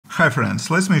Hi friends,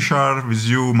 let me share with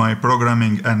you my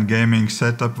programming and gaming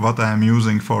setup, what I am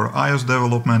using for iOS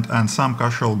development and some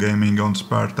casual gaming on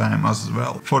spare time as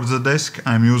well. For the desk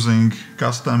I'm using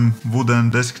custom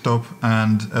wooden desktop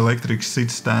and electric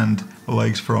sit stand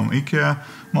legs from IKEA.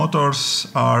 Motors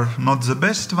are not the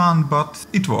best one, but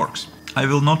it works. I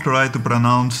will not try to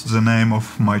pronounce the name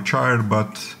of my chair,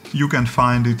 but you can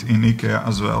find it in IKEA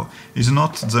as well. It's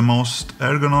not the most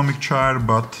ergonomic chair,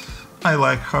 but I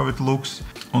like how it looks.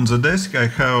 On the desk I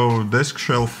have a desk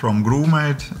shelf from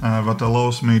GrooveMate that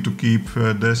allows me to keep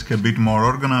the desk a bit more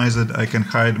organized. I can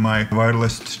hide my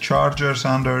wireless chargers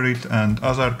under it and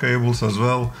other cables as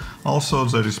well. Also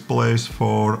there is place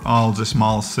for all the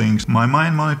small things. My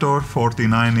main monitor,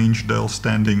 49-inch Dell,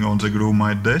 standing on the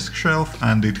GrooveMate desk shelf,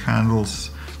 and it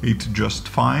handles it just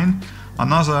fine.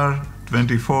 Another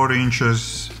 24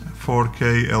 inches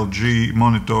 4K LG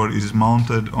monitor is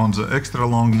mounted on the extra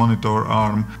long monitor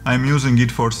arm. I'm using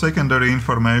it for secondary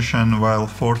information, while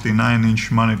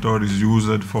 49-inch monitor is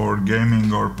used for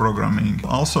gaming or programming.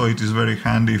 Also it is very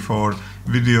handy for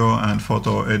video and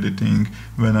photo editing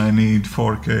when I need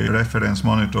 4K reference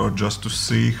monitor just to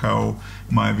see how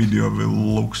my video will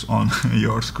look on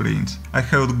your screens. I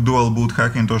have dual boot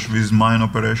Hackintosh with main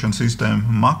operation system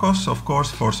MacOS, of course,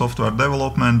 for software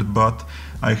development, but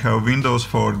I have Windows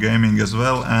for gaming as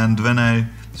well, and when I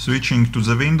switching to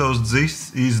the Windows,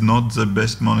 this is not the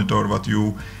best monitor that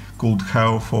you could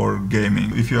have for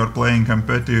gaming. If you are playing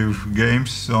competitive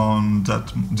games on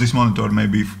that, this monitor may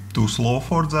be too slow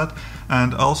for that,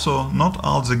 and also not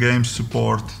all the games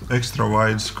support extra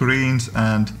wide screens,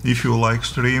 and if you like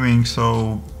streaming,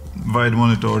 so wide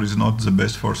monitor is not the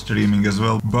best for streaming as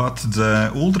well. But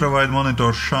the ultra wide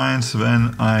monitor shines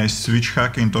when I switch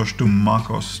Hackintosh to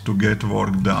macOS to get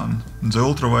work done. The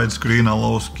ultra wide screen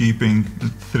allows keeping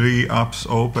 3 apps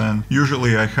open.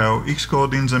 Usually I have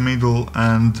Xcode in the middle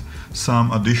and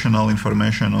some additional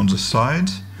information on the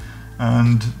sides,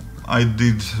 and I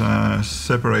did a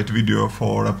separate video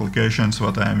for applications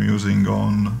that I am using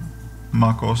on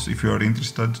macOS. If you are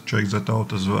interested, check that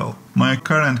out as well. My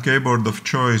current keyboard of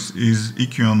choice is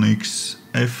Qunix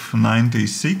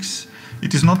F96.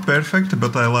 It is not perfect,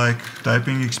 but I like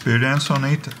typing experience on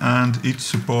it, and it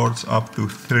supports up to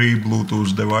 3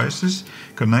 Bluetooth devices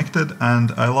connected,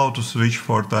 and I allow to switch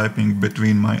for typing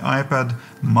between my iPad,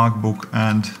 MacBook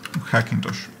and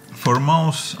Hackintosh. For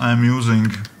mouse I'm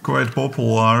using quite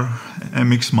popular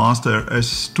MX Master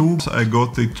S2. I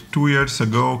got it 2 years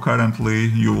ago. Currently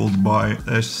you will buy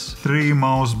S3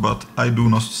 mouse, but I do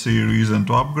not see reason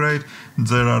to upgrade.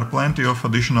 There are plenty of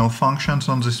additional functions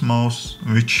on this mouse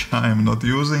which I am not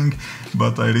using,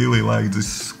 but I really like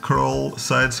this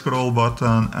side scroll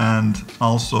button, and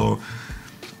also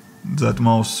that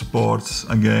mouse supports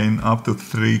again up to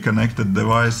 3 connected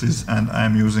devices, and I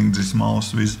am using this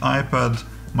mouse with iPad,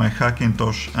 my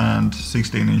Hackintosh and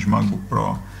 16-inch MacBook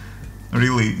Pro.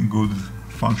 Really good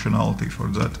functionality for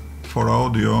that. For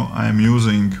audio I am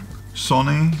using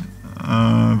Sony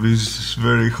with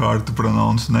very hard to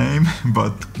pronounce name,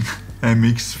 but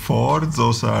MX4.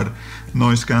 Those are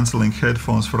noise cancelling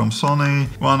headphones from Sony,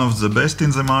 one of the best in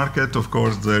the market. Of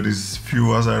course there is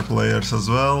few other players as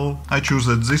well. I chose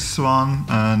this one,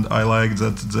 and I like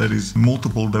that there is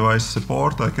multiple device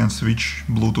support. I can switch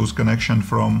Bluetooth connection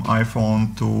from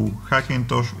iPhone to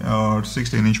Hackintosh or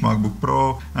 16-inch MacBook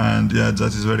Pro, and yeah,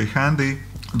 that is very handy.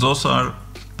 Those are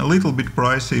a little bit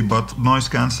pricey, but noise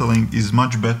cancelling is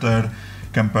much better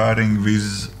comparing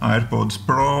with AirPods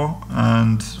Pro,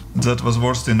 and that was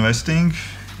worth investing,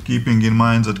 keeping in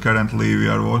mind that currently we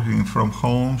are working from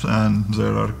home and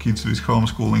there are kids with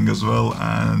homeschooling as well,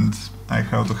 and I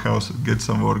have to get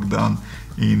some work done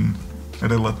in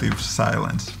relative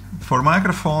silence. For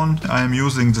microphone I am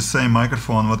using the same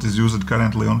microphone that is used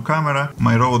currently on camera,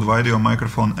 my Rode video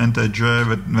microphone NTJ.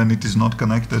 When it is not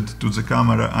connected to the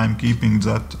camera I am keeping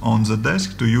that on the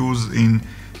desk to use in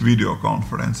video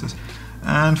conferences.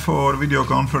 And for video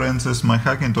conferences my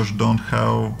Hackintosh don't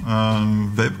have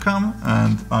webcam,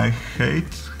 and I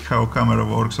hate how camera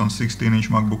works on 16-inch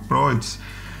MacBook Pro. It's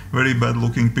very bad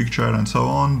looking picture and so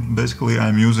on. Basically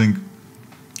I'm using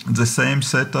the same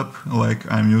setup like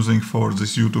I'm using for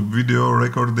this YouTube video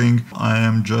recording. I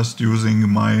am just using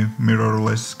my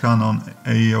mirrorless Canon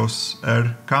EOS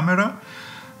R camera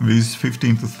with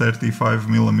 15 to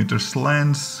 35mm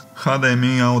lens.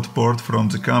 HDMI out port from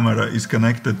the camera is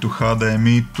connected to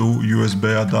HDMI to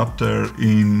USB adapter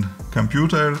in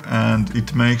computer, and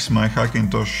it makes my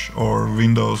Hackintosh or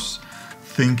Windows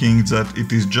thinking that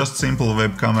it is just simple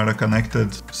web camera connected,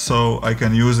 so I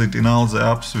can use it in all the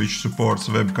apps which supports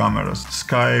web cameras.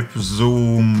 Skype,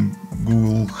 Zoom,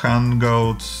 Google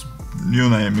Hangouts, you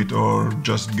name it, or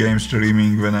just game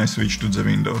streaming when I switch to the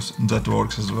Windows. That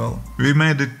works as well. We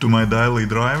made it to my daily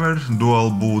driver, dual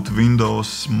boot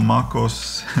Windows,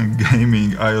 MacOS,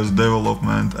 gaming, iOS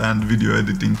development and video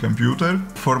editing computer.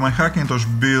 For my Hackintosh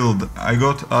build I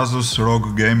got Asus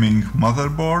ROG gaming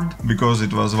motherboard because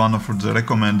it was one of the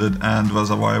recommended and was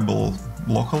available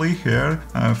locally here.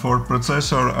 For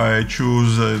processor I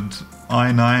choose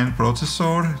i9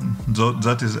 processor,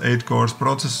 that is 8 cores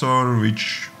processor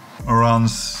which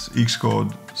runs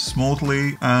Xcode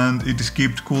smoothly, and it is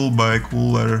kept cool by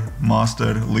Cooler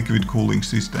Master liquid cooling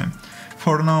system.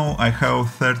 For now I have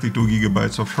 32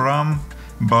 GB of RAM,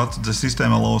 but the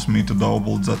system allows me to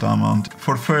double that amount.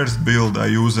 For first build I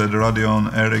used a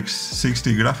Radeon RX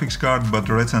 60 graphics card, but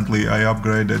recently I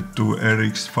upgraded to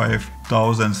RX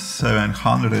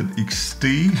 5700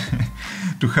 XT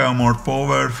to have more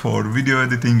power for video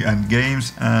editing and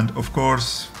games, and of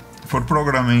course for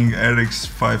programming RX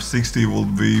 560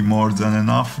 would be more than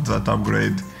enough. That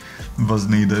upgrade was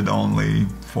needed only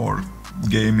for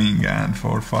gaming and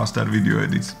for faster video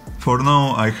edits. For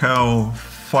now I have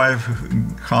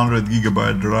 500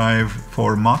 GB drive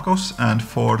for MacOS and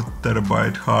 4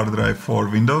 TB hard drive for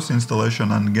Windows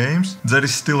installation and games. There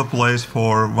is still a place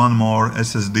for one more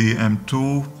SSD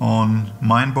M2 on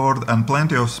mainboard and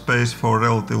plenty of space for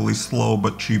relatively slow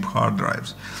but cheap hard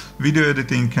drives. Video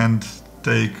editing can't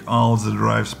take all the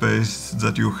drive space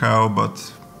that you have,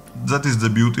 but that is the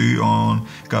beauty on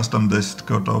custom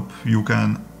desktop. You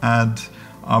can add,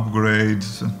 upgrade,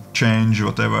 change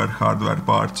whatever hardware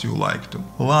parts you like to.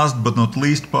 Last but not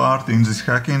least part in this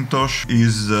Hackintosh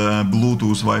is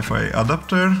Bluetooth Wi-Fi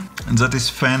adapter. That is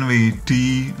Fenway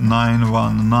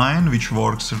T919, which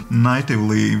works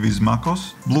natively with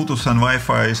macOS. Bluetooth and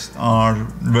Wi-Fi are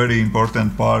very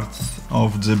important parts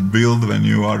of the build when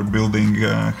you are building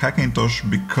Hackintosh,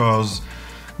 because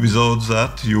without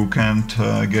that you can't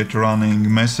get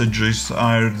running messages,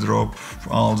 airdrop,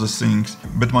 all the things.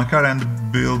 But my current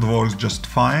build works just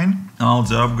fine. All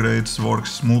the upgrades work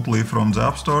smoothly from the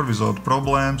App Store without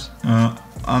problems.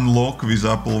 Unlock with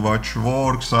Apple Watch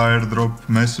works, airdrop,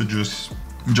 messages,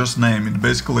 just name it.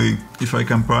 Basically, if I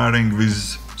comparing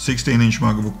with 16-inch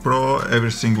MacBook Pro,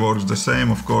 everything works the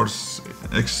same, of course,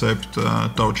 except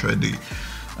Touch ID.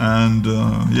 And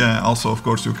yeah, also of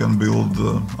course you can build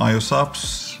iOS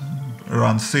apps,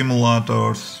 run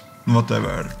simulators,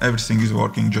 whatever. Everything is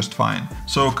working just fine.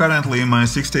 So currently my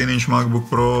 16-inch MacBook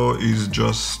Pro is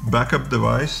just backup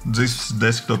device. This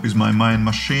desktop is my main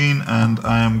machine, and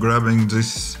I am grabbing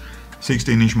this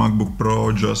 16-inch MacBook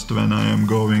Pro just when I am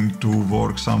going to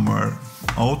work somewhere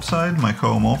outside my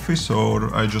home office,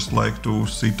 or I just like to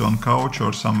sit on couch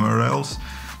or somewhere else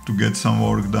to get some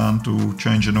work done, to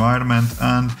change environment.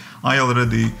 And I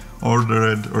already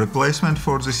ordered a replacement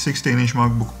for this 16-inch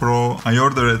MacBook Pro. I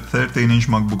ordered a 13-inch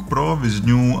MacBook Pro with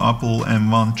new Apple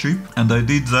M1 chip, and I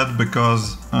did that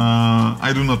because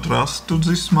I do not trust to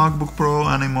this MacBook Pro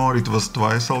anymore. It was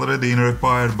twice already in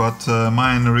repair, but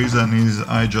main reason is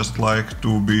I just like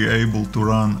to be able to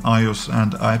run iOS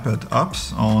and iPad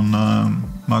apps on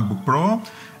MacBook Pro,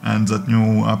 and that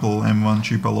new Apple M1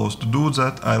 chip allows to do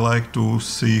that. I like to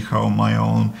see how my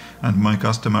own and my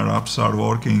customer apps are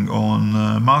working on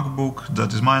MacBook.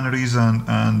 That is my reason,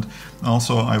 and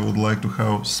also I would like to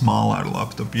have smaller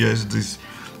laptop. Yes, this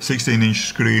 16-inch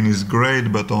screen is great,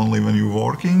 but only when you're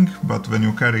working. But when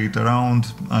you carry it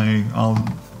around,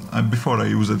 before I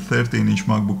use a 13-inch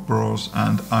MacBook Pros,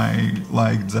 and I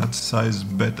like that size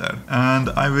better. And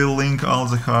I will link all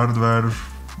the hardware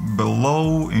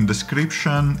below in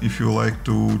description. If you like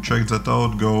to check that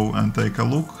out, go and take a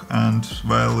look. And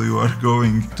while you are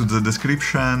going to the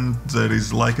description, there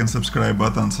is like and subscribe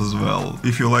buttons as well.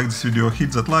 If you like this video,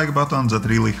 hit that like button, that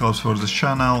really helps for this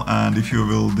channel. And if you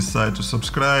will decide to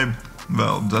subscribe,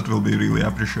 well, that will be really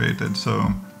appreciated.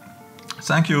 So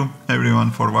thank you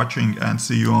everyone for watching, and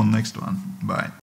see you on next one. Bye.